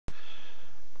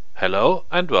Hello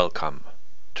and welcome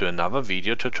to another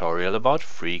video tutorial about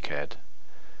FreeCAD.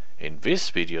 In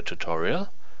this video tutorial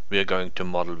we are going to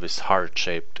model this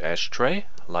heart-shaped ashtray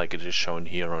like it is shown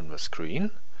here on the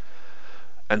screen.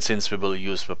 And since we will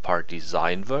use the part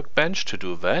Design-Workbench to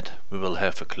do that, we will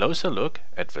have a closer look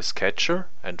at the sketcher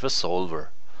and the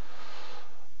solver.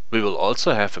 We will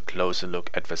also have a closer look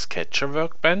at the sketcher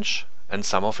workbench and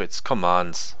some of its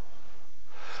commands.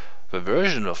 The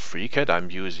version of FreeCAD I'm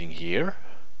using here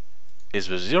is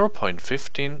the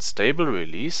 0.15 stable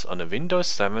release on a Windows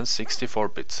 7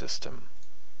 64-bit system.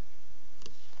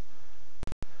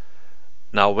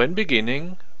 Now, when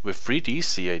beginning with 3D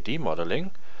CAD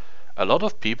modeling, a lot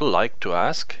of people like to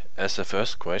ask as a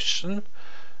first question,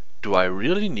 do I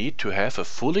really need to have a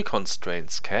fully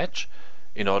constrained sketch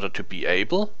in order to be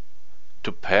able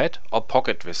to pad or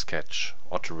pocket this sketch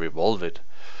or to revolve it?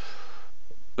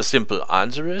 The simple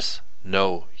answer is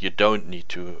no, you don't need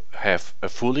to have a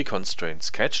fully constrained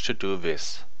sketch to do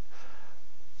this.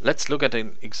 Let's look at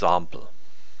an example.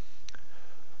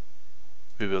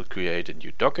 We will create a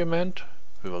new document,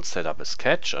 we will set up a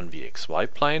sketch on the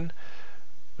XY plane,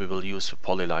 we will use the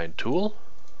polyline tool,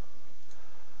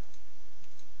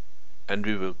 and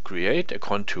we will create a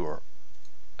contour,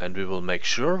 and we will make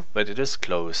sure that it is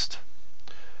closed.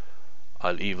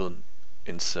 I'll even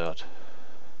insert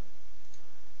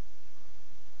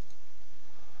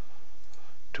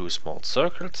two small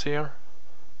circles here,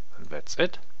 and that's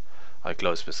it. I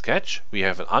close the sketch. We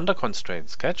have an under-constrained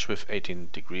sketch with 18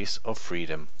 degrees of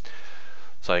freedom.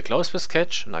 So I close the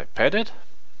sketch and I pad it.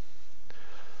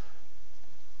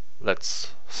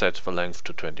 Let's set the length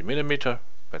to 20 millimeter.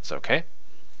 That's okay.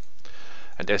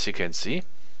 And as you can see,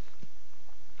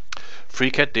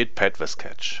 FreeCAD did pad the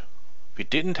sketch. We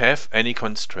didn't have any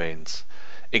constraints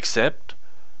except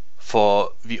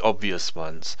for the obvious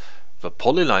ones. The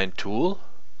polyline tool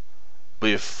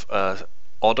with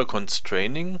auto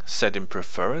constraining set in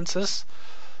preferences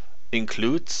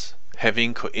includes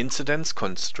having coincidence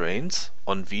constraints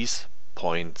on these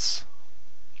points.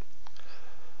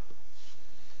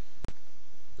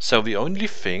 So the only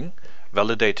thing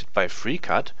validated by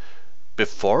FreeCAD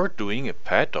before doing a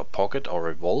pad or pocket or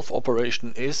revolve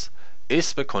operation is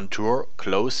the contour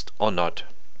closed or not?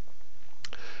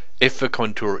 If the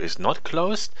contour is not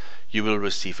closed, you will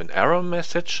receive an error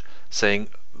message saying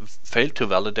failed to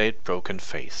validate broken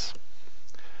face.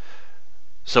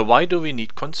 So why do we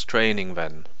need constraining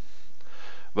then?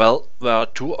 Well, there are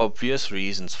two obvious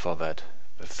reasons for that.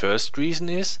 The first reason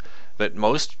is that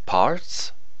most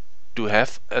parts do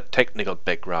have a technical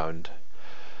background.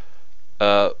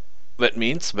 That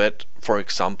means that, for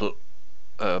example,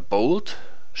 a bolt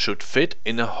should fit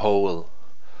in a hole,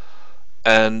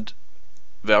 and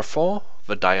therefore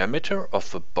the diameter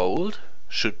of the bolt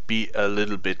should be a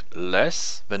little bit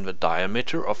less than the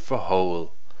diameter of the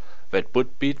hole. That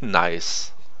would be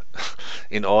nice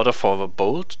in order for the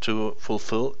bolt to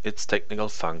fulfill its technical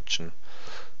function.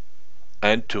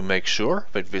 And to make sure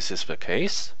that this is the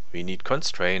case, we need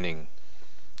constraining.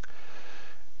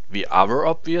 The other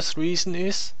obvious reason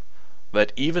is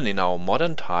that even in our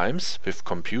modern times, with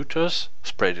computers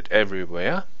spread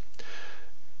everywhere,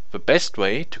 the best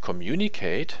way to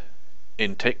communicate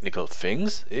in technical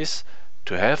things is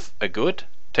to have a good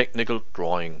technical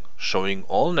drawing showing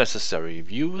all necessary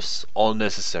views, all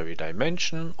necessary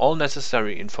dimension, all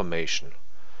necessary information.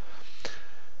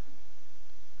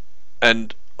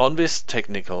 And on this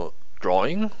technical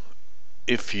drawing,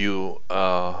 if you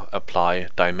apply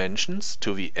dimensions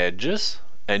to the edges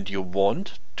and you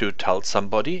want to tell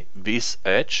somebody this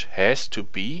edge has to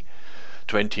be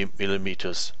 20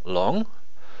 millimeters long,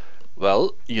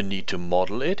 well, you need to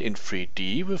model it in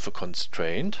 3D with a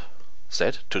constraint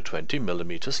set to 20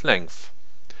 millimeters length.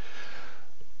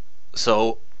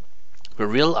 So the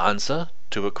real answer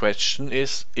to the question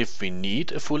is, if we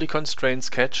need a fully constrained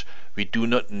sketch, we do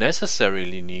not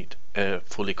necessarily need a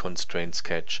fully constrained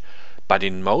sketch. But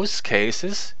in most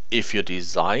cases, if you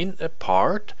design a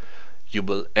part, you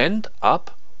will end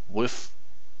up with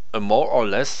a more or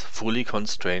less fully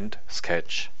constrained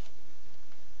sketch.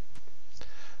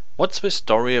 What's the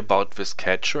story about the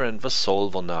sketcher and the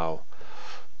solver now?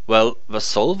 Well, the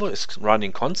solver is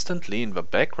running constantly in the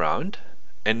background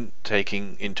and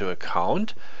taking into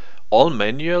account all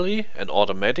manually and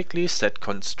automatically set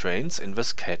constraints in the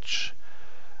sketch.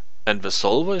 And the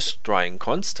solver is trying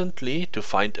constantly to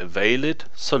find a valid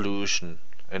solution.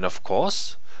 And of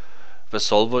course, the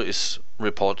solver is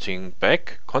reporting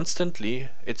back constantly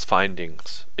its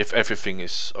findings, if everything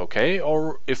is okay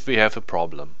or if we have a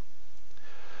problem.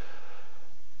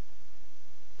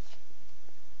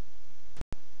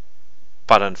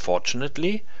 But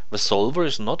unfortunately, the solver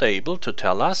is not able to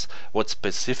tell us what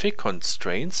specific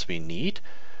constraints we need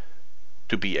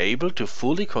to be able to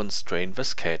fully constrain the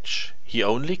sketch. He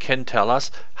only can tell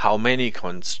us how many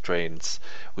constraints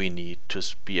we need to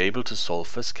be able to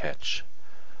solve the sketch.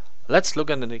 Let's look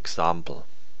at an example.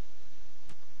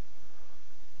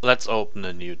 Let's open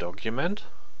a new document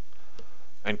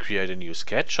and create a new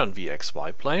sketch on the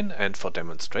XY plane, and for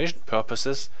demonstration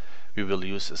purposes we will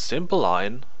use a simple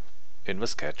line in the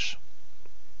sketch.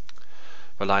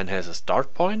 The line has a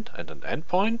start point and an end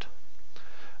point,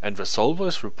 and the solver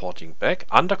is reporting back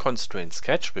under constraint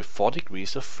sketch with 4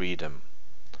 degrees of freedom.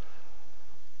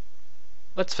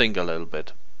 Let's think a little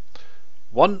bit.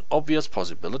 One obvious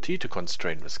possibility to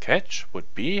constrain the sketch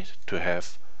would be to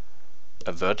have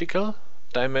a vertical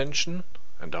dimension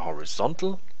and a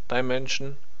horizontal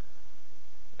dimension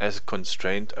as a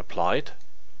constraint applied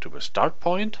to the start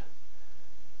point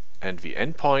and the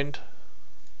end point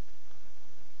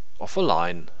of a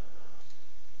line.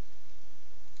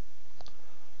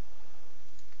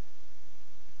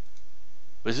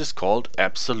 This is called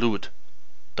absolute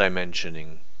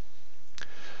dimensioning.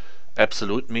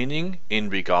 Absolute meaning in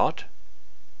regard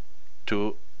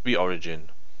to the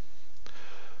origin.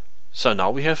 So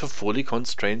now we have a fully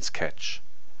constrained sketch.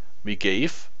 We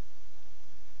gave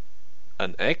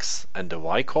an x and a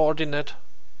y coordinate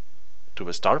to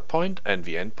the start point and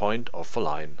the end point of a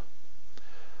line.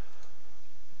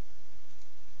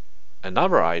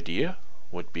 Another idea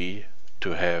would be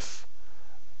to have,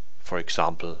 for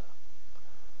example,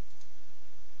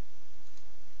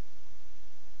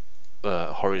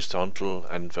 horizontal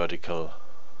and vertical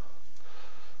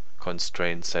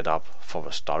constraints set up for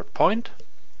the start point.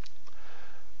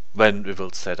 Then we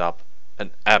will set up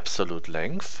an absolute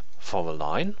length for the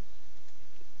line,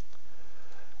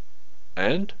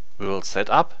 and we will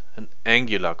set up an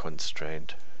angular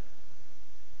constraint.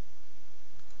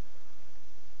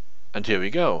 And here we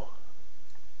go.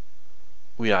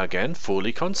 We are again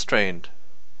fully constrained,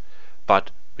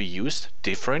 but we used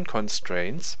different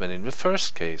constraints than in the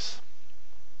first case.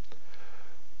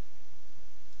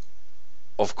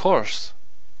 Of course,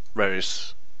 there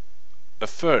is a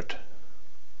third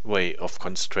way of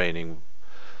constraining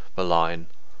the line.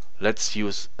 Let's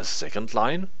use a second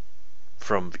line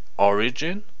from the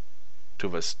origin to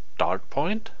the start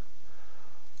point.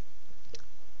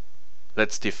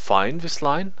 Let's define this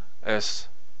line as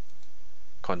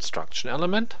construction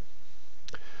element.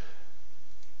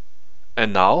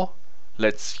 And now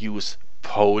let's use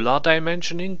polar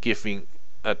dimensioning, giving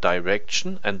a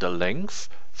direction and a length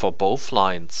for both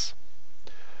lines.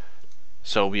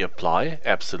 So we apply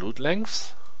absolute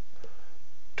lengths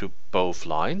to both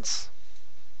lines,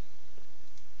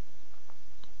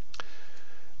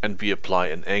 and we apply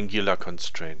an angular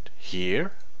constraint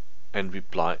here, and we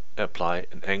apply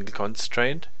an angle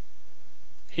constraint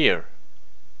here.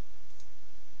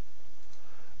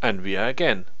 And we are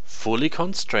again fully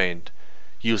constrained,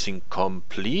 using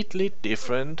completely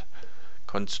different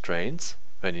constraints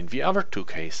than in the other two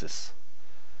cases.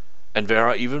 And there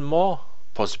are even more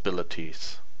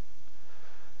possibilities.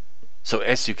 So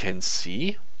as you can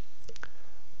see,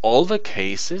 all the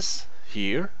cases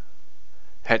here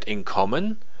had in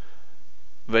common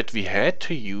that we had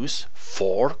to use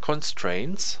 4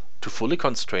 constraints to fully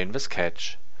constrain the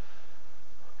sketch.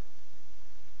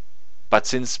 But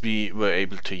since we were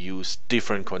able to use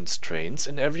different constraints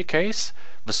in every case,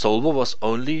 the solver was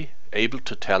only able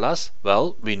to tell us,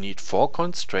 well, we need 4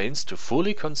 constraints to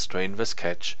fully constrain the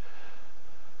sketch.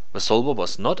 The solver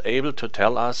was not able to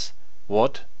tell us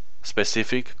what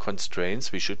specific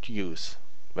constraints we should use.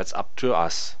 That's up to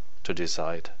us to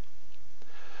decide.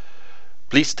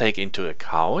 Please take into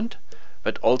account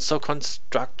that also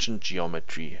construction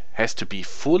geometry has to be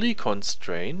fully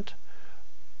constrained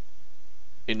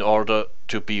in order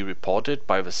to be reported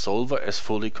by the solver as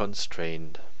fully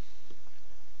constrained.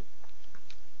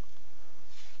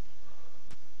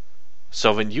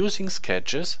 So when using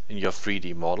sketches in your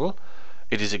 3D model,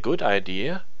 it is a good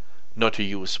idea not to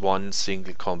use one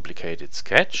single complicated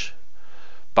sketch,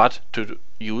 but to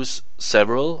use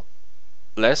several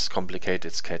less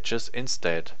complicated sketches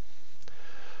instead.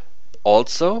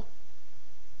 Also,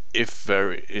 if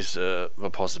there is a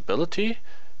possibility,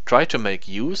 try to make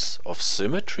use of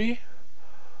symmetry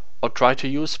or try to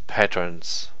use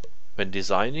patterns when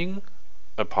designing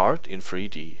a part in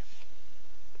 3D.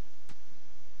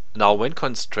 Now, when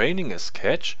constraining a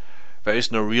sketch, there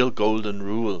is no real golden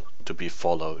rule to be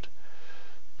followed.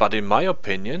 But in my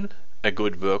opinion, a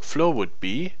good workflow would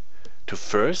be to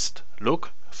first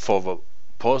look for the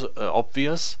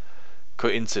obvious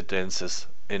coincidences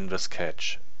in the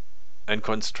sketch and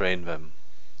constrain them.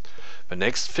 The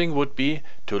next thing would be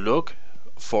to look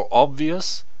for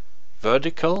obvious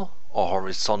vertical or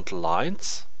horizontal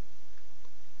lines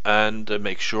and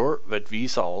make sure that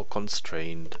these are all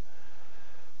constrained.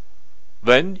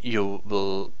 Then you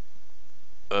will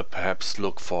perhaps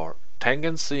look for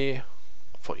tangency,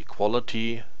 for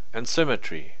equality and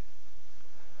symmetry.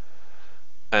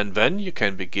 And then you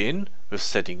can begin with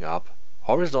setting up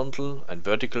horizontal and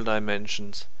vertical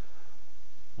dimensions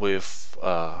with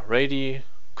radii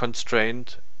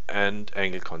constraint and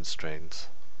angle constraints.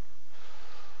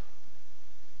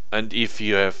 And if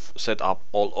you have set up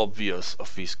all obvious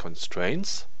of these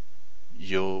constraints,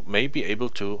 you may be able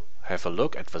to have a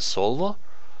look at the solver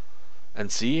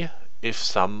and see if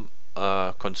some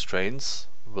constraints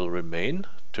will remain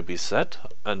to be set,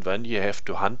 and then you have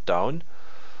to hunt down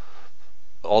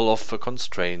all of the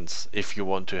constraints if you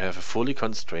want to have a fully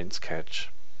constrained sketch.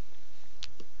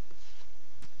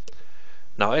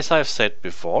 Now, as I've said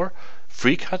before,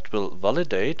 FreeCAD will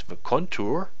validate the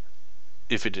contour,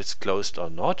 if it is closed or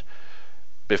not,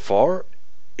 before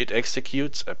it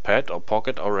executes a pad or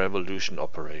pocket or revolution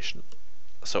operation.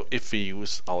 So if we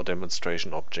use our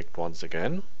demonstration object once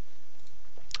again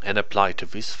and apply to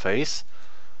this face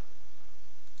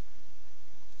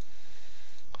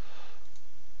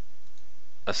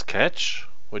a sketch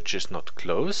which is not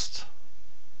closed,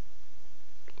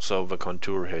 so the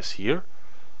contour has here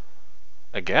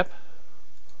a gap,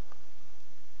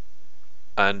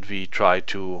 and we try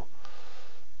to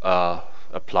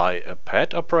apply a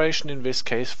pad operation. In this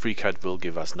case, FreeCAD will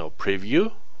give us no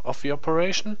preview of the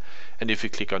operation, and if we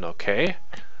click on OK,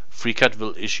 FreeCAD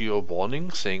will issue a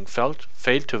warning saying failed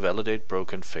to validate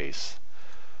broken face.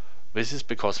 This is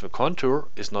because the contour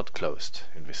is not closed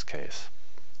in this case.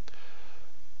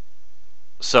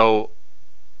 So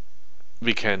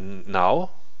we can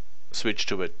now switch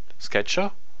to a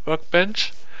sketcher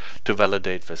workbench to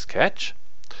validate the sketch,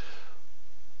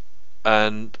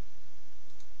 and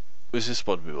this is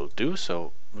what we will do.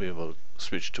 So we will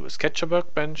switch to a sketcher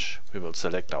workbench, we will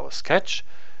select our sketch,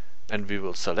 and we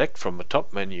will select from the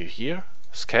top menu here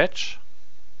sketch,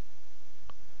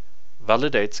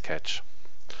 validate sketch.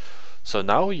 So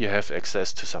now you have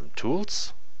access to some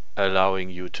tools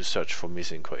allowing you to search for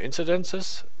missing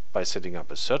coincidences by setting up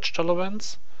a search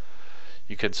tolerance.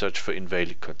 You can search for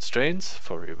invalid constraints,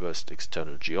 for reversed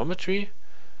external geometry,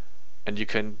 and you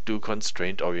can do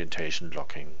constraint orientation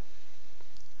locking.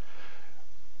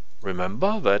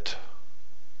 Remember that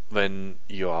when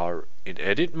you are in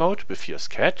edit mode with your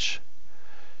sketch,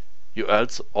 you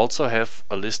also have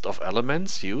a list of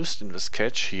elements used in the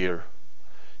sketch here.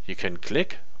 You can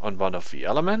click on one of the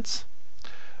elements.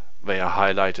 They are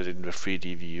highlighted in the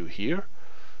 3D view here,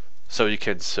 so you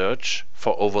can search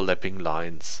for overlapping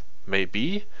lines.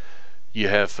 Maybe you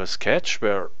have a sketch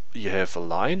where you have a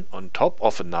line on top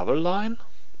of another line,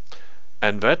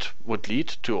 and that would lead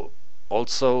to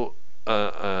also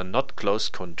a not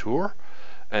closed contour,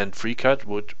 and FreeCAD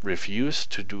would refuse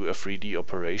to do a 3D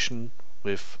operation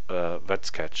with that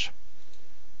sketch.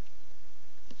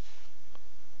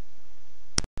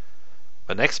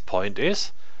 The next point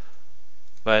is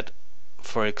that,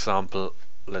 for example,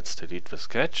 let's delete the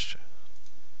sketch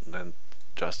and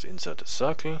just insert a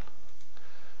circle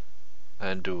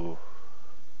and do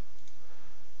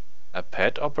a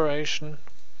pad operation.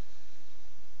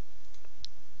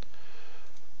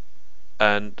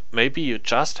 And maybe you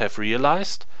just have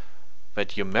realized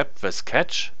that you mapped the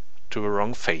sketch to the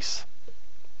wrong face.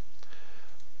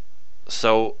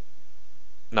 So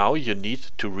now you need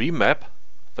to remap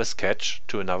the sketch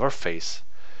to another face.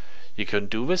 You can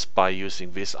do this by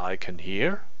using this icon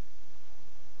here,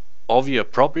 or the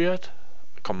appropriate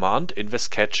command in the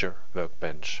sketcher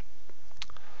workbench.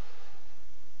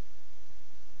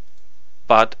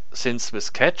 But since the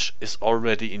sketch is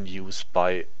already in use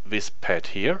by this pad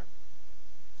here,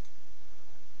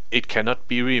 it cannot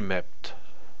be remapped.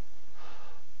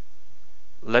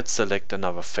 Let's select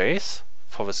another face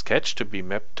for the sketch to be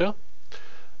mapped to.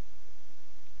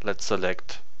 Let's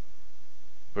select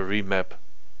the remap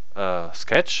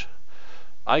sketch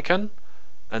icon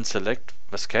and select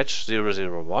the sketch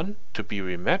 001 to be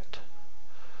remapped,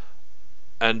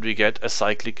 and we get a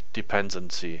cyclic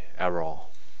dependency error.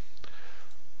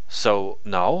 So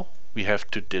now we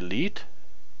have to delete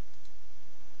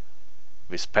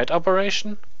this pad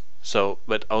operation so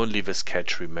that only the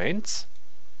sketch remains,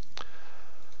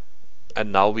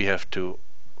 and now we have to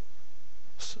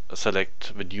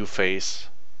select the new face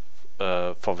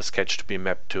for the sketch to be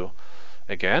mapped to.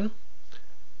 Again,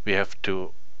 we have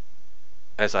to,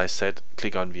 as I said,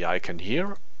 click on the icon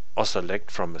here or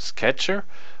select from a sketcher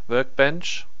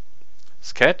workbench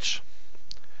sketch,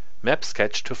 map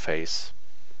sketch to face.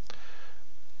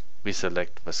 we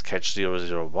select the sketch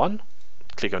 001,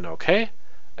 click on OK,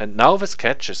 and now the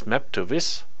sketch is mapped to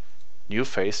this new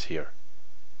face here.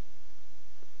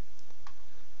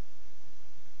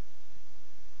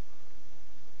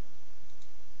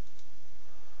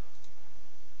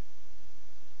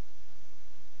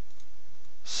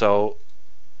 So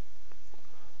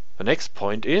the next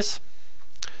point is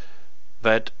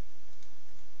that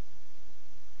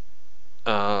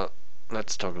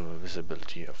let's toggle the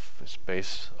visibility of this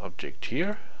base object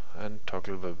here and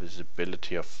toggle the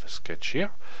visibility of the sketch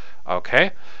here.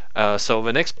 Okay, so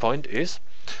the next point is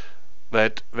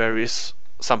that there is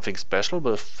something special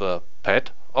with the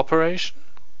pad operation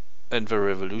and the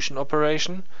revolution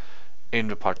operation in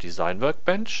the part design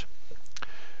workbench.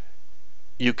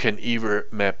 You can either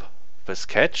map the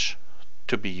sketch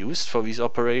to be used for these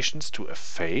operations to a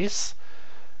face,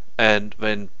 and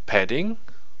when padding,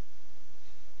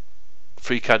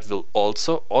 FreeCAD will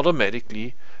also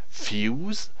automatically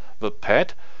fuse the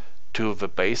pad to the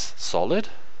base solid.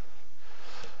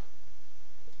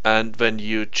 And when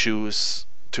you choose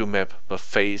to map the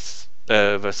face,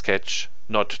 the sketch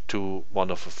not to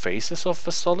one of the faces of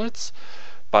the solids,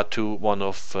 but to one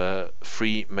of the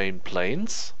three main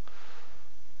planes,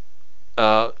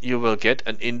 you will get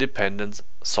an independent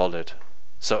solid.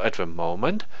 So at the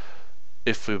moment,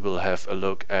 if we will have a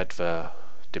look at the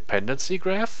dependency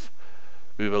graph,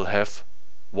 we will have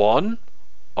one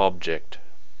object.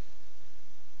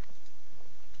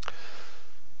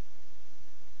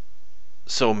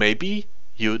 So maybe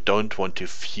you don't want to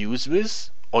fuse this,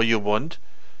 or you want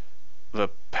the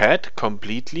pad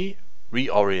completely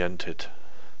reoriented.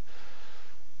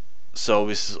 So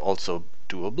this is also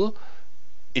doable.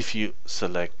 If you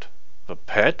select the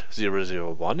pad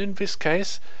 001 in this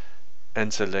case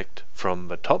and select from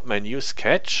the top menu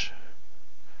sketch,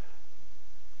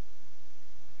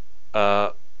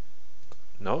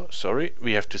 no, sorry,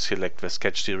 we have to select the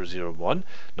sketch 001,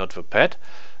 not the pad,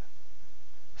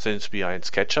 since we are in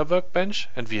Sketcher workbench,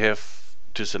 and we have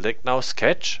to select now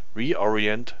sketch,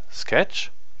 reorient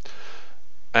sketch,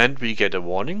 and we get a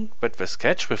warning that the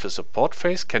sketch with a support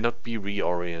face cannot be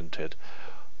reoriented.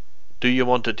 Do you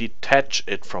want to detach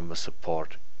it from the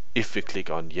support? If we click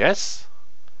on yes,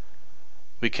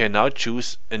 we can now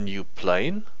choose a new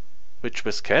plane which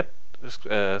the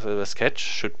sketch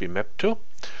should be mapped to.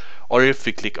 Or if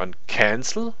we click on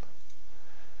cancel,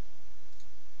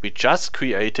 we just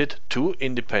created two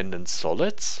independent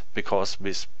solids, because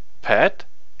this pad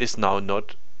is now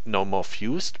no more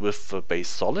fused with the base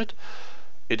solid.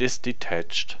 It is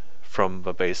detached from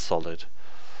the base solid.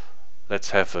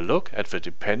 Let's have a look at the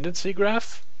dependency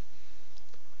graph.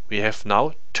 We have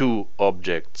now two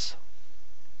objects.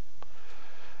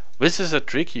 This is a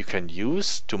trick you can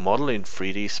use to model in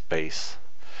 3D space.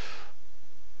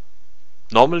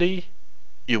 Normally,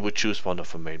 you would choose one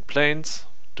of the main planes,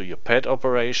 do your pad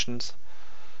operations,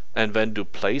 and then do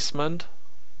placement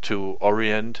to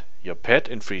orient your pad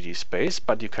in 3D space,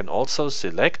 but you can also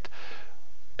select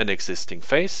an existing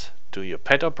face, do your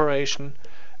pad operation,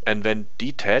 and then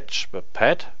detach the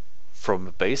pad from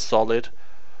the base solid,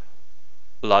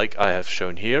 like I have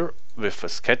shown here with the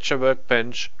Sketcher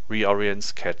workbench reorient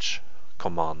sketch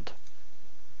command.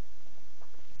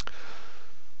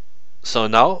 So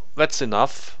now that's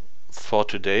enough for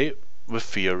today with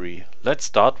theory. Let's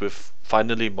start with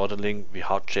finally modeling the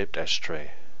heart-shaped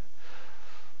ashtray.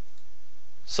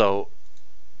 So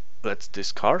let's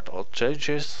discard all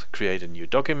changes, create a new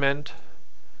document,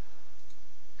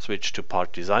 switch to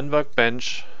part design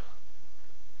workbench,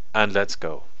 and let's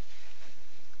go.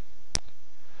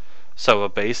 So a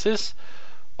basis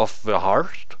of the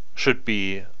heart should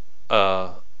be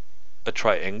a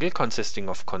triangle consisting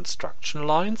of construction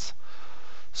lines.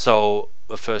 So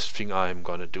the first thing I'm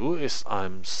gonna do is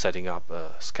I'm setting up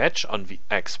a sketch on the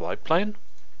XY plane.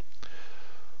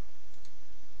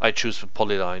 I choose the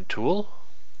polyline tool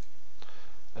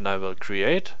and I will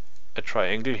create a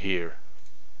triangle here,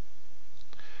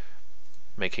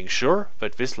 making sure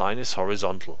that this line is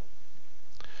horizontal.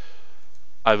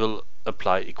 I will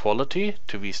apply equality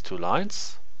to these two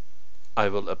lines. I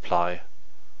will apply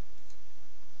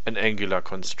an angular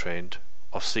constraint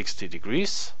of 60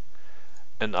 degrees,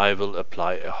 and I will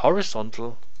apply a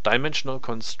horizontal dimensional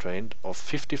constraint of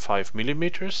 55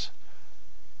 millimeters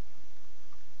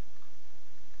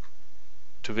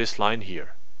to this line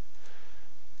here.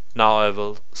 Now I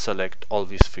will select all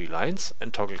these three lines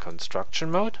and toggle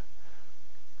construction mode.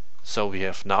 So we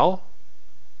have now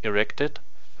erected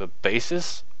the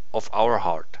basis of our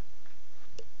heart.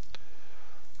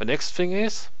 The next thing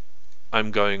is I'm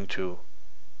going to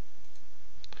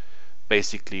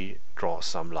basically draw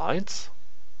some lines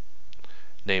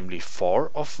namely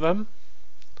 4 of them.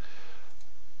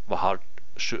 The heart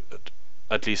should,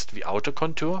 at least the outer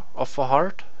contour of the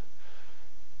heart,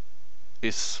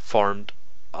 is formed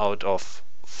out of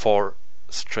 4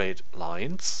 straight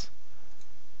lines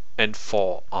and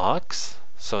 4 arcs.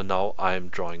 So now I'm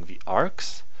drawing the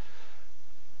arcs.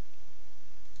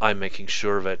 I'm making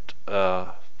sure that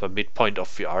the midpoint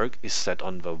of the arc is set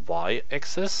on the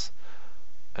y-axis,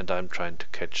 and I'm trying to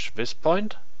catch this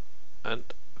point and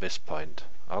this point.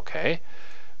 Okay,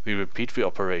 we repeat the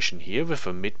operation here with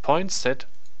a midpoint set.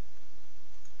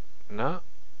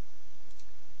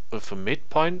 With a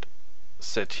midpoint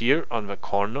set here on the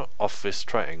corner of this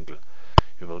triangle.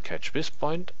 We will catch this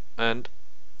point, and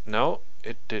no,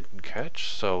 it didn't catch,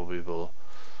 so we will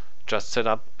just set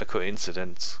up a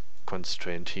coincidence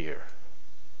constraint here.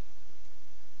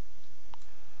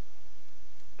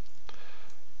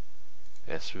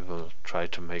 Yes, we will try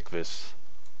to make this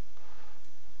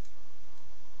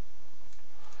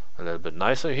a little bit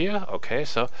nicer here. Okay,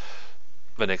 so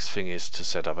the next thing is to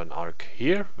set up an arc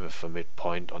here with a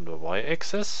midpoint on the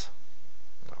y-axis.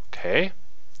 Okay,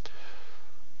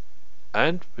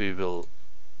 and we will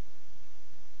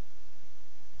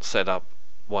set up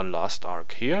one last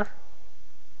arc here.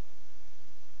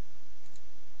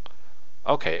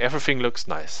 Okay, everything looks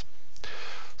nice.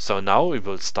 So now we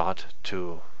will start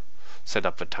to set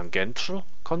up the tangential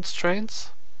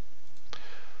constraints.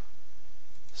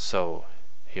 So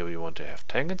here we want to have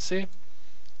tangency.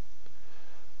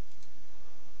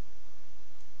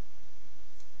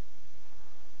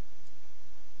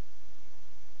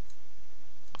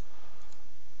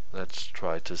 Let's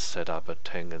try to set up a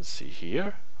tangency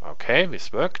here. Okay,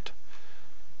 this worked.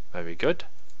 Very good.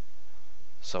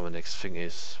 So the next thing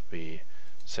is we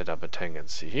set up a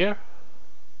tangency here.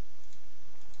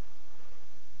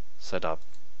 Set up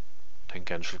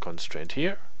tangential constraint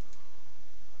here.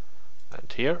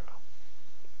 And here.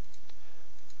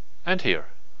 And here.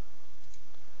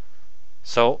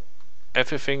 So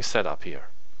everything's set up here.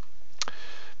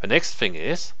 The next thing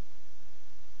is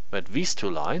that these two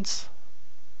lines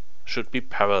should be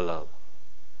parallel.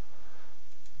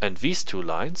 And these two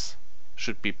lines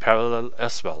should be parallel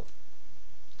as well.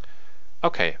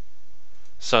 Okay,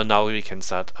 so now we can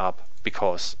set up,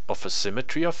 because of the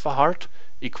symmetry of the heart,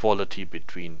 equality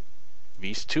between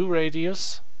these two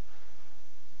radius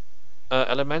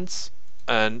elements,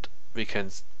 and we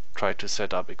can try to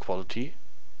set up equality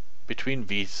between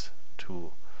these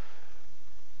two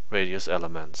radius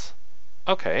elements.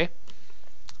 Okay.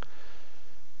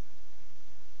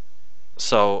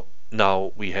 So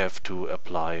now we have to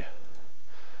apply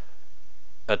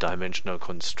a dimensional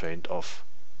constraint of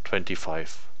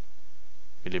 25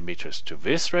 millimeters to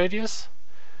this radius,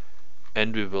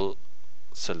 and we will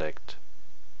select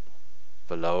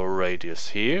the lower radius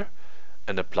here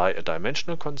and apply a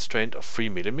dimensional constraint of 3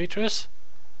 millimeters,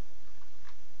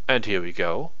 and here we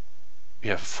go. We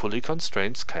have a fully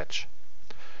constrained sketch.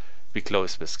 We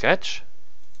close the sketch,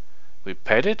 we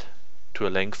pad it to a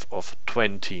length of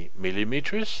 20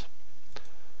 millimeters,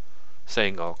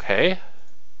 saying OK,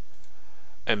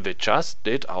 and we just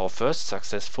did our first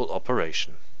successful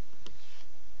operation.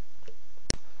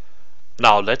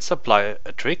 Now let's apply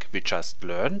a trick we just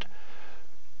learned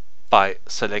by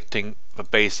selecting the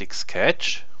basic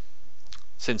sketch.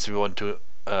 Since we want to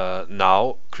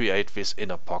now create this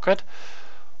inner pocket,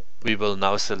 we will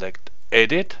now select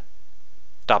Edit,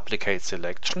 Duplicate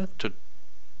Selection to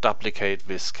duplicate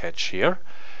this sketch here,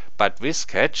 but this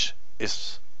sketch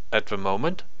is at the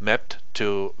moment mapped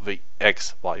to the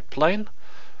XY plane.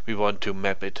 We want to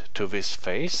map it to this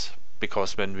face,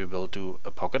 because when we will do a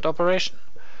pocket operation.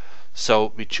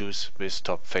 So we choose this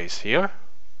top face here,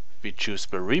 we choose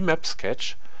the remap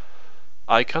sketch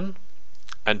icon,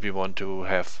 and we want to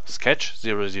have sketch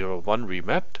 001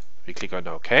 remapped. We click on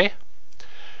OK,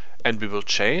 and we will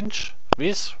change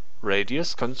this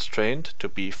radius constraint to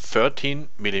be 13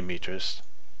 millimeters.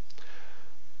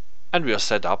 And we are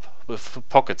set up with the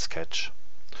pocket sketch.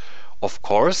 Of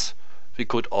course, we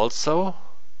could also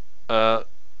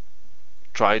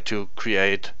try to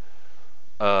create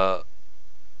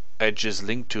edges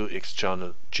linked to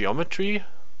external geometry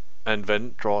and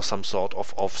then draw some sort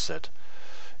of offset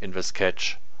in the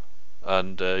sketch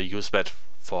and use that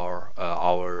for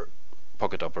our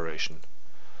pocket operation.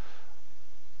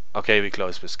 Okay, we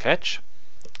close the sketch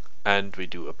and we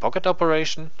do a pocket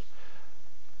operation.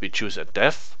 We choose a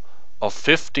depth of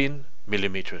 15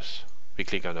 millimeters. We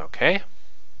click on OK,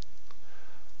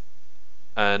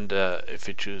 and if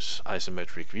we choose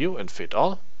isometric view and fit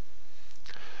all,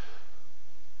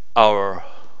 our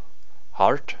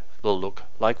heart will look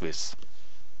like this.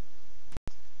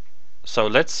 So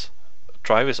let's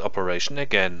try this operation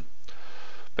again.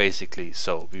 Basically,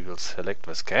 so we will select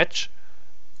the sketch,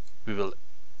 we will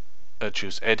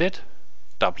choose Edit,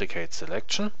 Duplicate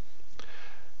Selection,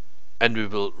 and we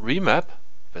will remap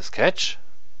the sketch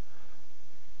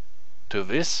to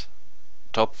this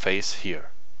top face here,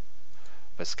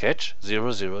 the sketch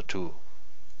 002.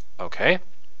 Okay,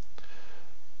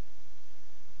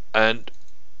 and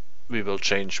we will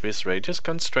change this radius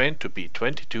constraint to be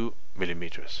 22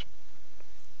 millimeters.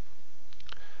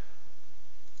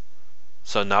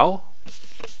 So now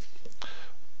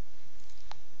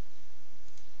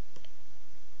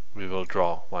we will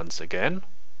draw once again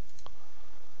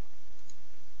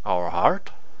our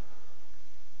heart,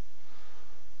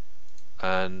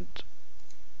 and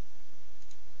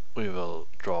we will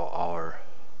draw our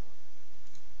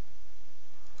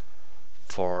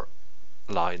 4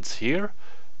 lines here.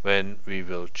 When we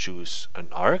will choose an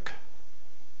arc,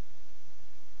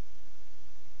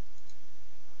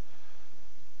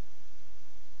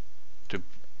 to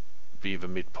be the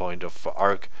midpoint of the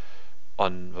arc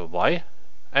on the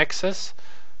y-axis,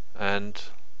 and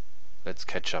let's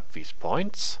catch up these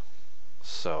points.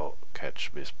 So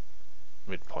catch this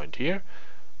midpoint here,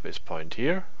 this point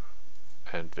here,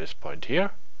 and this point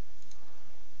here.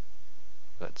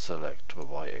 Let's select the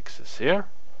y-axis here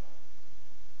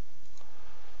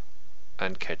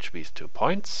and catch these 2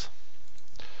 points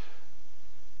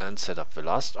and set up the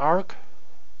last arc,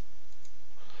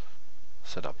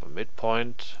 set up a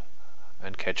midpoint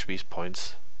and catch these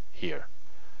points here.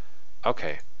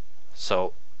 Okay,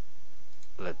 so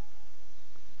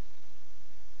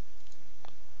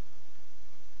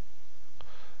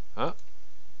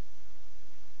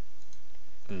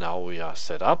now we are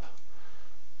set up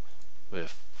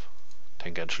with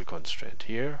tangential constraint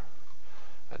here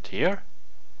and here,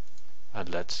 and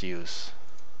let's use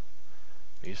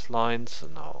these lines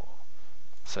and now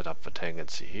set up the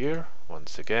tangency here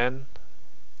once again.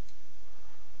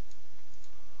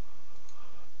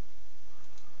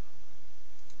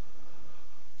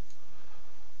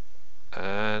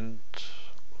 And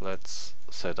let's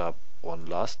set up one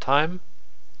last time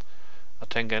a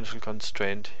tangential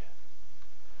constraint.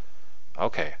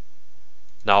 Okay,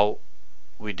 now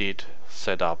we did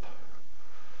set up,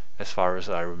 as far as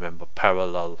I remember,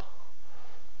 parallel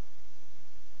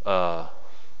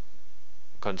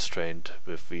constraint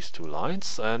with these 2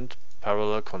 lines and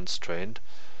parallel constraint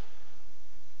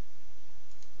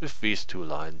with these 2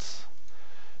 lines.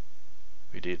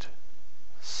 We did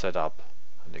set up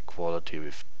an equality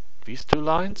with these 2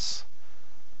 lines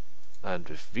and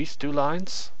with these 2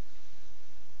 lines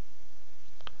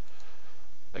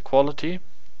equality,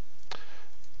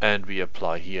 and we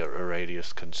apply here a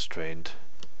radius constraint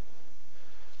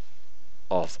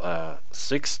of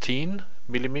 16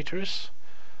 millimeters,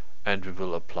 and we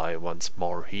will apply once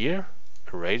more here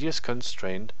a radius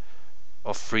constraint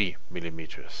of 3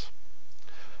 millimeters.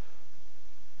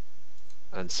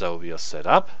 And so we are set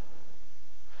up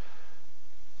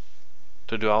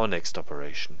to do our next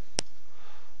operation.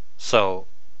 So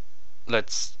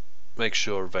let's make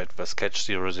sure that the sketch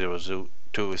 002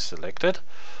 is selected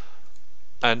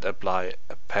and apply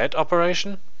a pad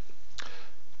operation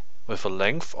with a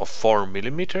length of 4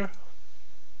 millimeter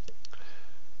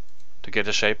to get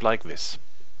a shape like this.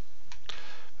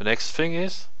 The next thing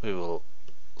is we will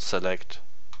select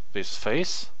this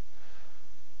face,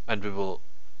 and we will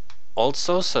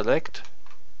also select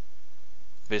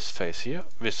this face here,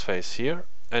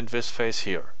 and this face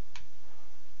here.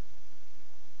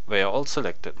 They are all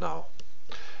selected now.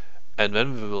 And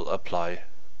then we will apply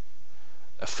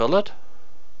a fillet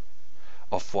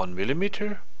of 1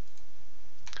 millimeter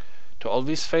to all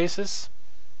these faces.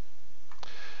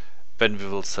 Then we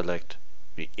will select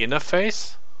the inner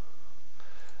face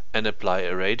and apply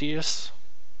a radius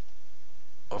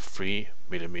of 3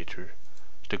 millimeter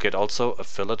to get also a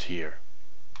fillet here.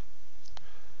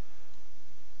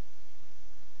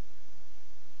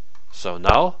 So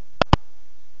now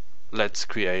let's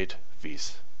create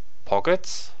these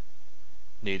pockets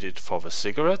needed for the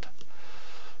cigarette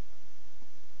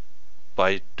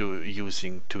by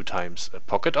using 2 times a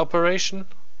pocket operation,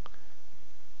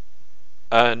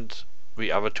 and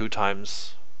the other 2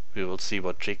 times we will see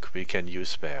what trick we can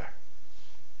use there.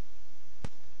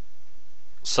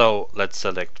 So let's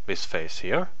select this face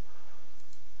here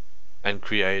and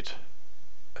create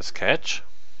a sketch.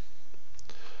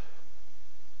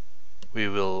 We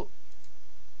will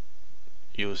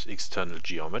use external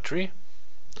geometry.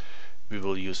 We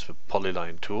will use the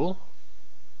polyline tool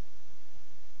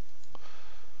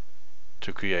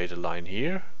to create a line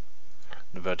here,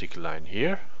 a vertical line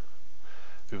here.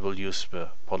 We will use the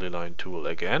polyline tool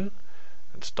again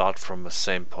and start from the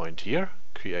same point here,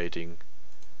 creating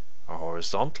a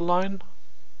horizontal line,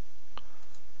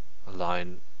 a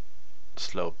line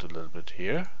sloped a little bit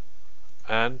here,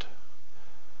 and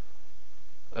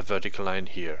a vertical line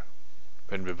here.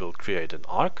 Then we will create an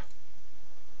arc,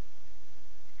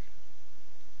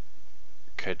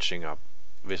 catching up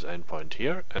this endpoint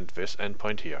here and this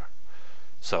endpoint here.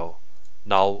 So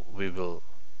now we will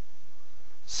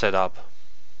set up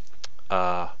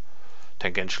a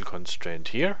tangential constraint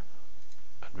here,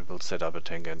 and we will set up a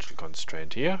tangential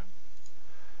constraint here.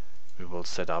 We will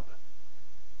set up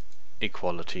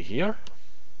equality here.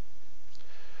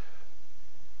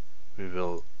 We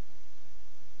will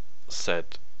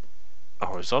set a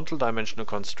horizontal dimensional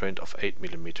constraint of 8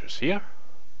 millimeters here.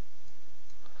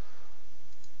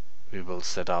 We will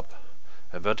set up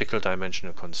a vertical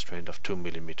dimensional constraint of 2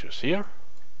 millimeters here.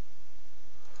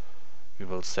 We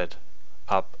will set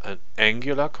up an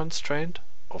angular constraint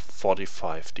of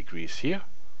 45 degrees here.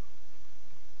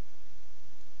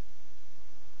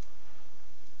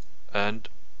 And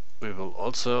we will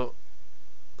also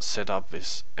set up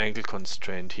this angle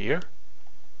constraint here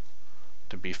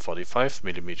to be 45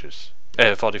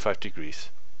 degrees.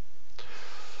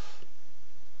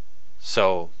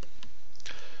 So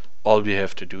all we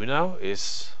have to do now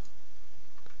is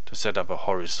to set up a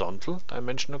horizontal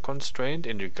dimensional constraint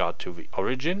in regard to the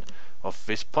origin of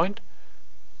this point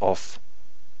of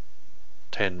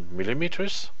 10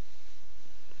 millimeters.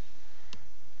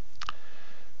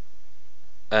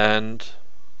 And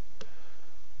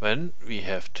then we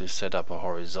have to set up a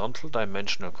horizontal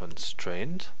dimensional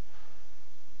constraint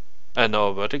and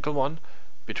our vertical one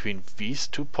between these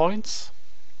 2 points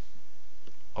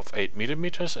of 8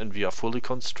 millimeters, and we are fully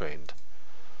constrained.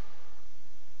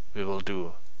 We will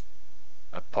do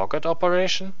a pocket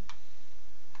operation,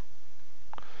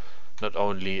 not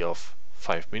only of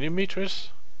 5 millimeters.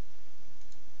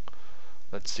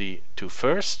 Let's see, 2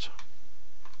 first.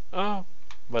 Oh,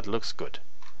 that looks good.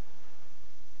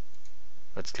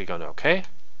 Let's click on OK,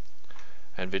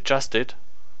 and we just did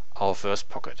our first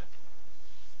pocket.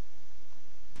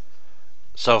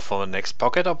 So for the next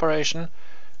pocket operation,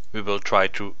 we will try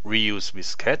to reuse this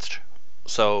sketch.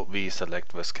 So we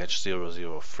select the sketch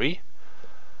 003.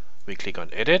 We click on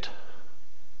Edit,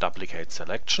 Duplicate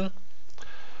Selection.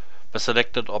 The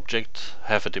selected objects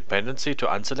have a dependency to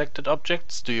unselected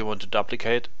objects. Do you want to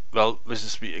duplicate? Well, this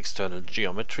is the external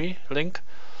geometry link,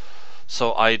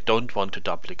 so I don't want to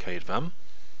duplicate them.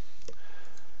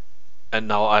 And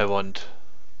now I want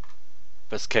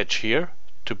the sketch here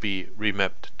to be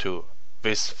remapped to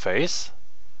this face.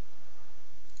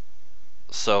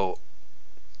 So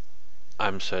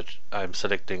I'm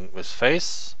selecting this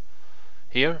face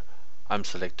here. I'm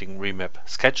selecting remap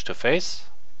sketch to face.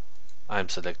 I'm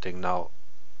selecting now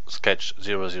sketch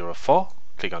 004.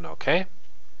 Click on OK.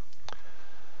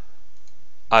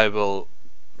 I will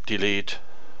delete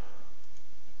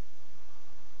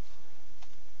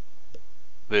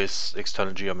this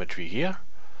external geometry here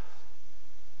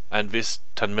and this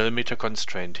 10 millimeter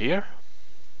constraint here.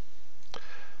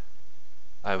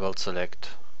 I will select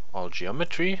all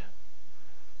geometry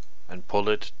and pull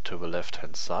it to the left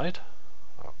hand side.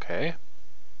 Okay.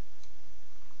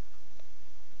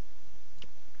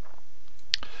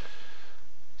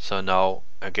 So now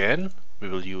again we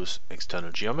will use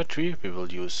external geometry. We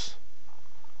will use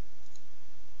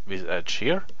this edge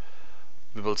here.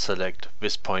 We will select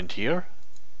this point here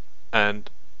and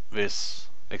this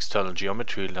external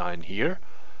geometry line here,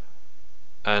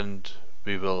 and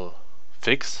we will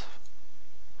fix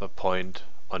the point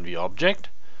on the object.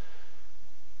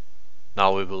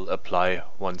 Now we will apply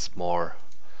once more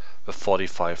the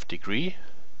 45 degree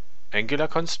angular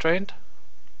constraint,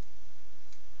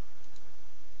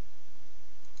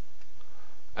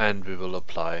 and we will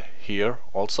apply here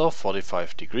also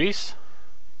 45 degrees.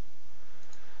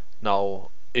 Now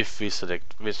if we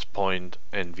select this point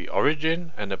and the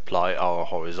origin and apply our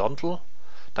horizontal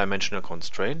dimensional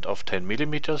constraint of 10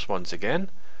 millimeters once again,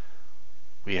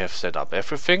 we have set up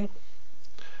everything.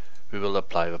 We will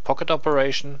apply the pocket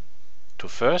operation to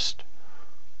first.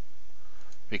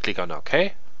 We click on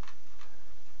OK,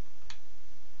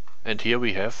 and here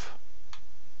we have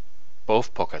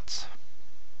both pockets.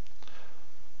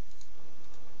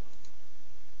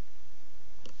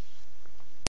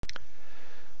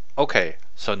 Okay,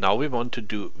 so now we want to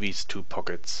do these 2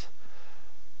 pockets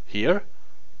here,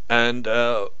 and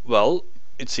well,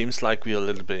 it seems like we are a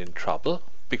little bit in trouble,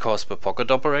 because the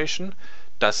pocket operation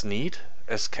does need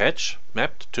a sketch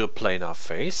mapped to a planar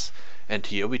face, and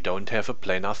here we don't have a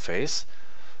planar face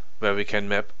where we can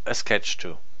map a sketch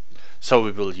to. So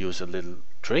we will use a little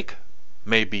trick.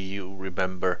 Maybe you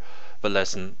remember the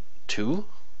lesson 2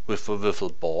 with a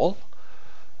wiffle ball,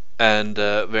 and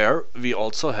where we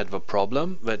also had the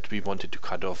problem that we wanted to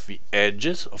cut off the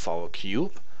edges of our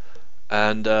cube,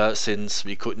 and since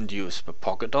we couldn't use the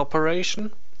pocket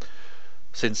operation,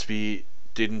 since we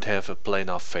didn't have a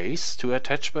planar face to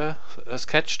attach the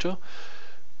sketch to,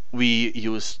 we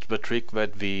used the trick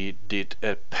that we did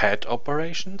a pad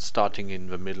operation starting in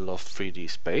the middle of 3D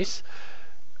space,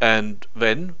 and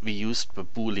then we used the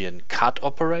Boolean cut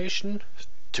operation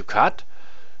to cut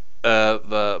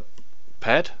the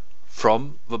pad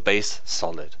from the base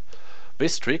solid.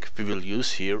 This trick we will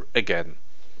use here again.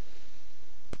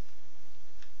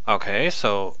 Okay,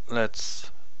 so let's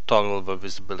toggle the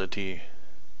visibility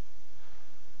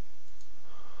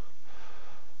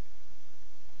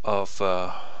of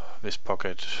this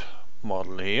pocket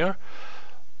model here.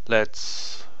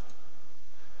 Let's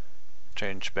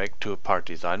change back to part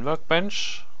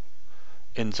Design-Workbench,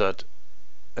 insert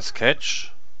a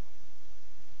sketch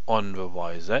on the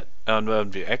YZ and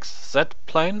the XZ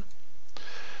plane,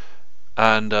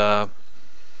 and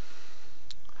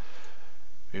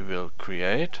we will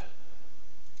create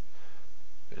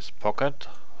this pocket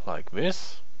like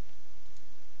this.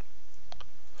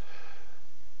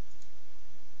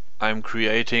 I'm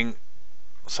creating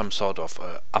some sort of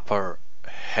upper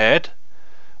head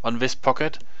on this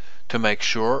pocket to make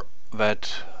sure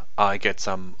that I get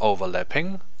some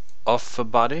overlapping of the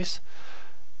bodies.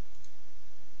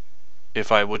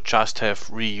 If I would just have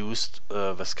reused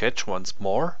the sketch once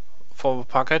more for the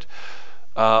pocket,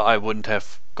 I wouldn't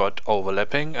have got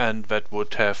overlapping, and that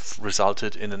would have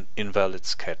resulted in an invalid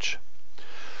sketch.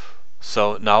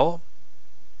 So now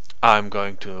I'm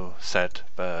going to set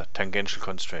the tangential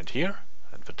constraint here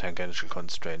and the tangential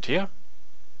constraint here.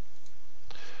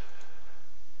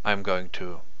 I'm going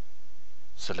to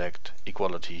select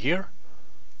equality here,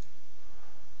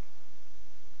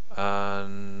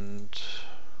 and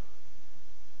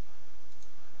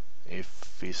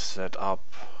if we set up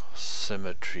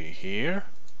symmetry here,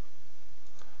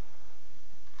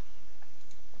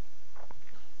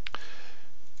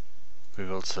 we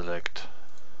will select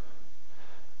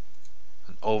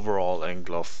an overall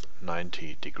angle of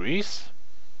 90 degrees.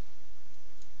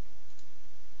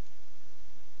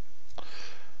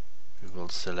 We will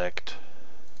select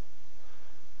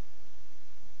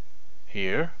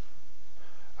here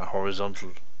a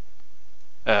horizontal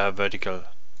vertical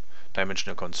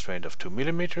dimensional constraint of 2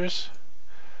 millimeters.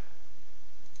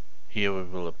 Here we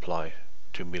will apply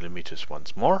 2 millimeters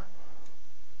once more.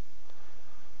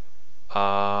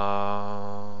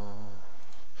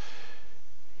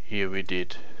 Here we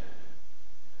did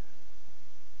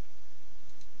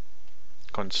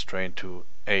constraint to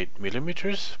 8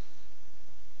 millimeters,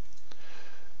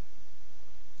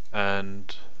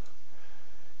 and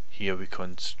here we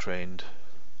constrained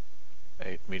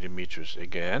 8 millimeters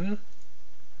again.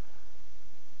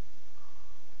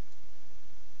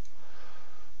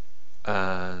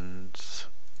 And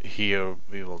here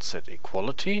we will set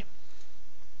equality,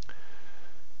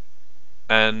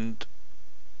 and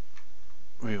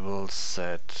we will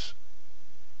set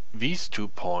these 2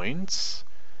 points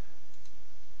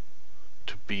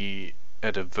to be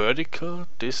at a vertical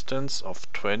distance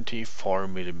of 24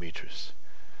 millimeters.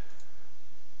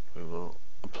 We will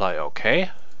apply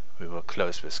OK. We will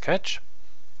close the sketch.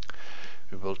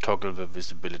 We will toggle the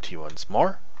visibility once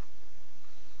more,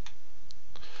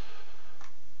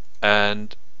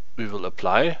 and we will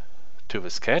apply to the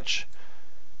sketch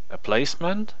a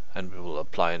placement, and we will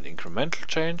apply an incremental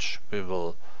change. We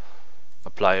will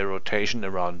apply a rotation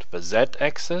around the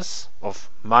z-axis of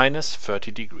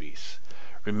 -30 degrees.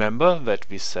 Remember that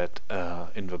we set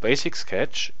in the basic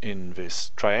sketch, in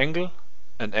this triangle,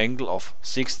 an angle of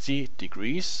 60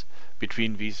 degrees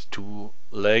between these 2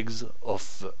 legs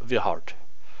of the heart.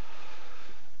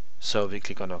 So we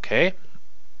click on OK.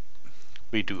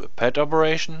 We do a pad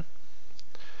operation.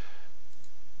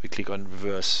 We click on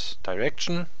reverse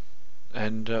direction,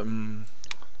 and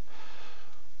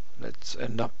let's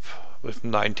end up with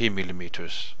 90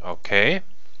 millimeters. OK.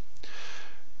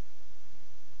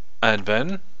 And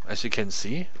then, as you can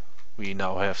see, we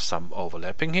now have some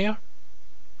overlapping here.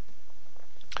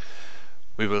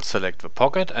 We will select the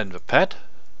pocket and the pad.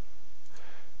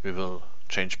 We will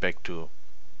change back to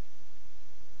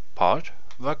part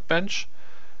workbench,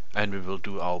 and we will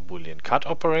do our Boolean cut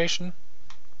operation.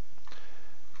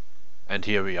 And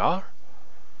here we are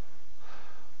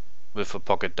with the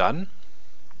pocket done,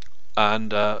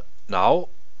 and now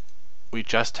we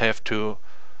just have to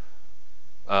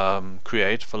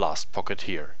create the last pocket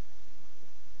here.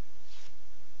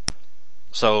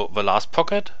 So the last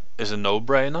pocket is a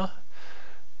no-brainer.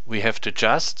 We have to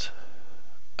just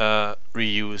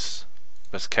reuse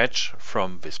the sketch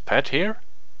from this pad here.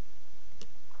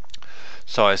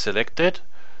 So I select it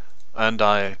and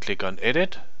I click on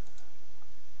Edit,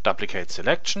 Duplicate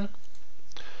Selection.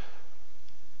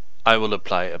 I will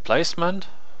apply a placement,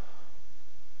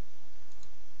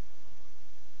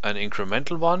 an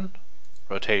incremental one,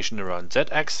 rotation around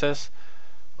Z-axis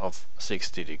of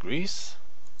 60 degrees.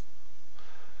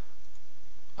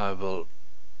 I will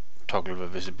toggle the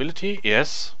visibility.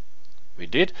 Yes, we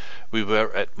did. We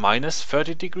were at minus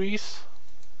 30 degrees.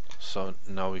 So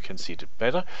now we can see it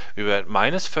better. We were at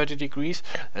minus 30 degrees,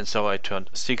 and so I turned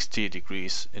 60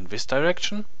 degrees in this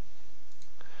direction.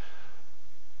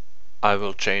 I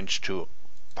will change to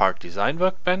Part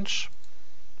Design-Workbench,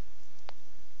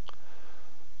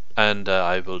 and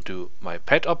I will do my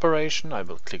pad operation. I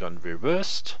will click on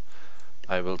Reversed.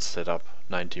 I will set up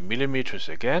 90 millimeters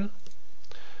again.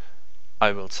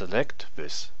 I will select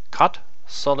this Cut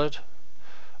solid.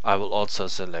 I will also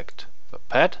select the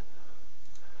pad.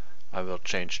 I will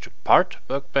change to Part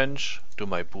Workbench, do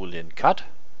my Boolean cut,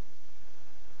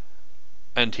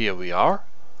 and here we are.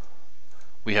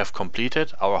 We have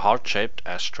completed our heart-shaped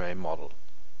ashtray model.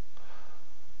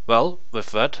 Well,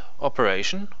 with that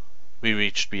operation, we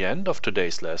reached the end of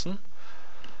today's lesson.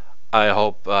 I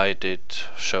hope I did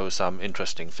show some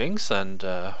interesting things and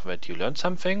that you learned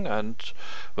something, and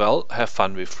well, have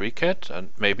fun with FreeCAD and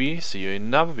maybe see you in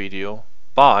another video.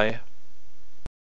 Bye!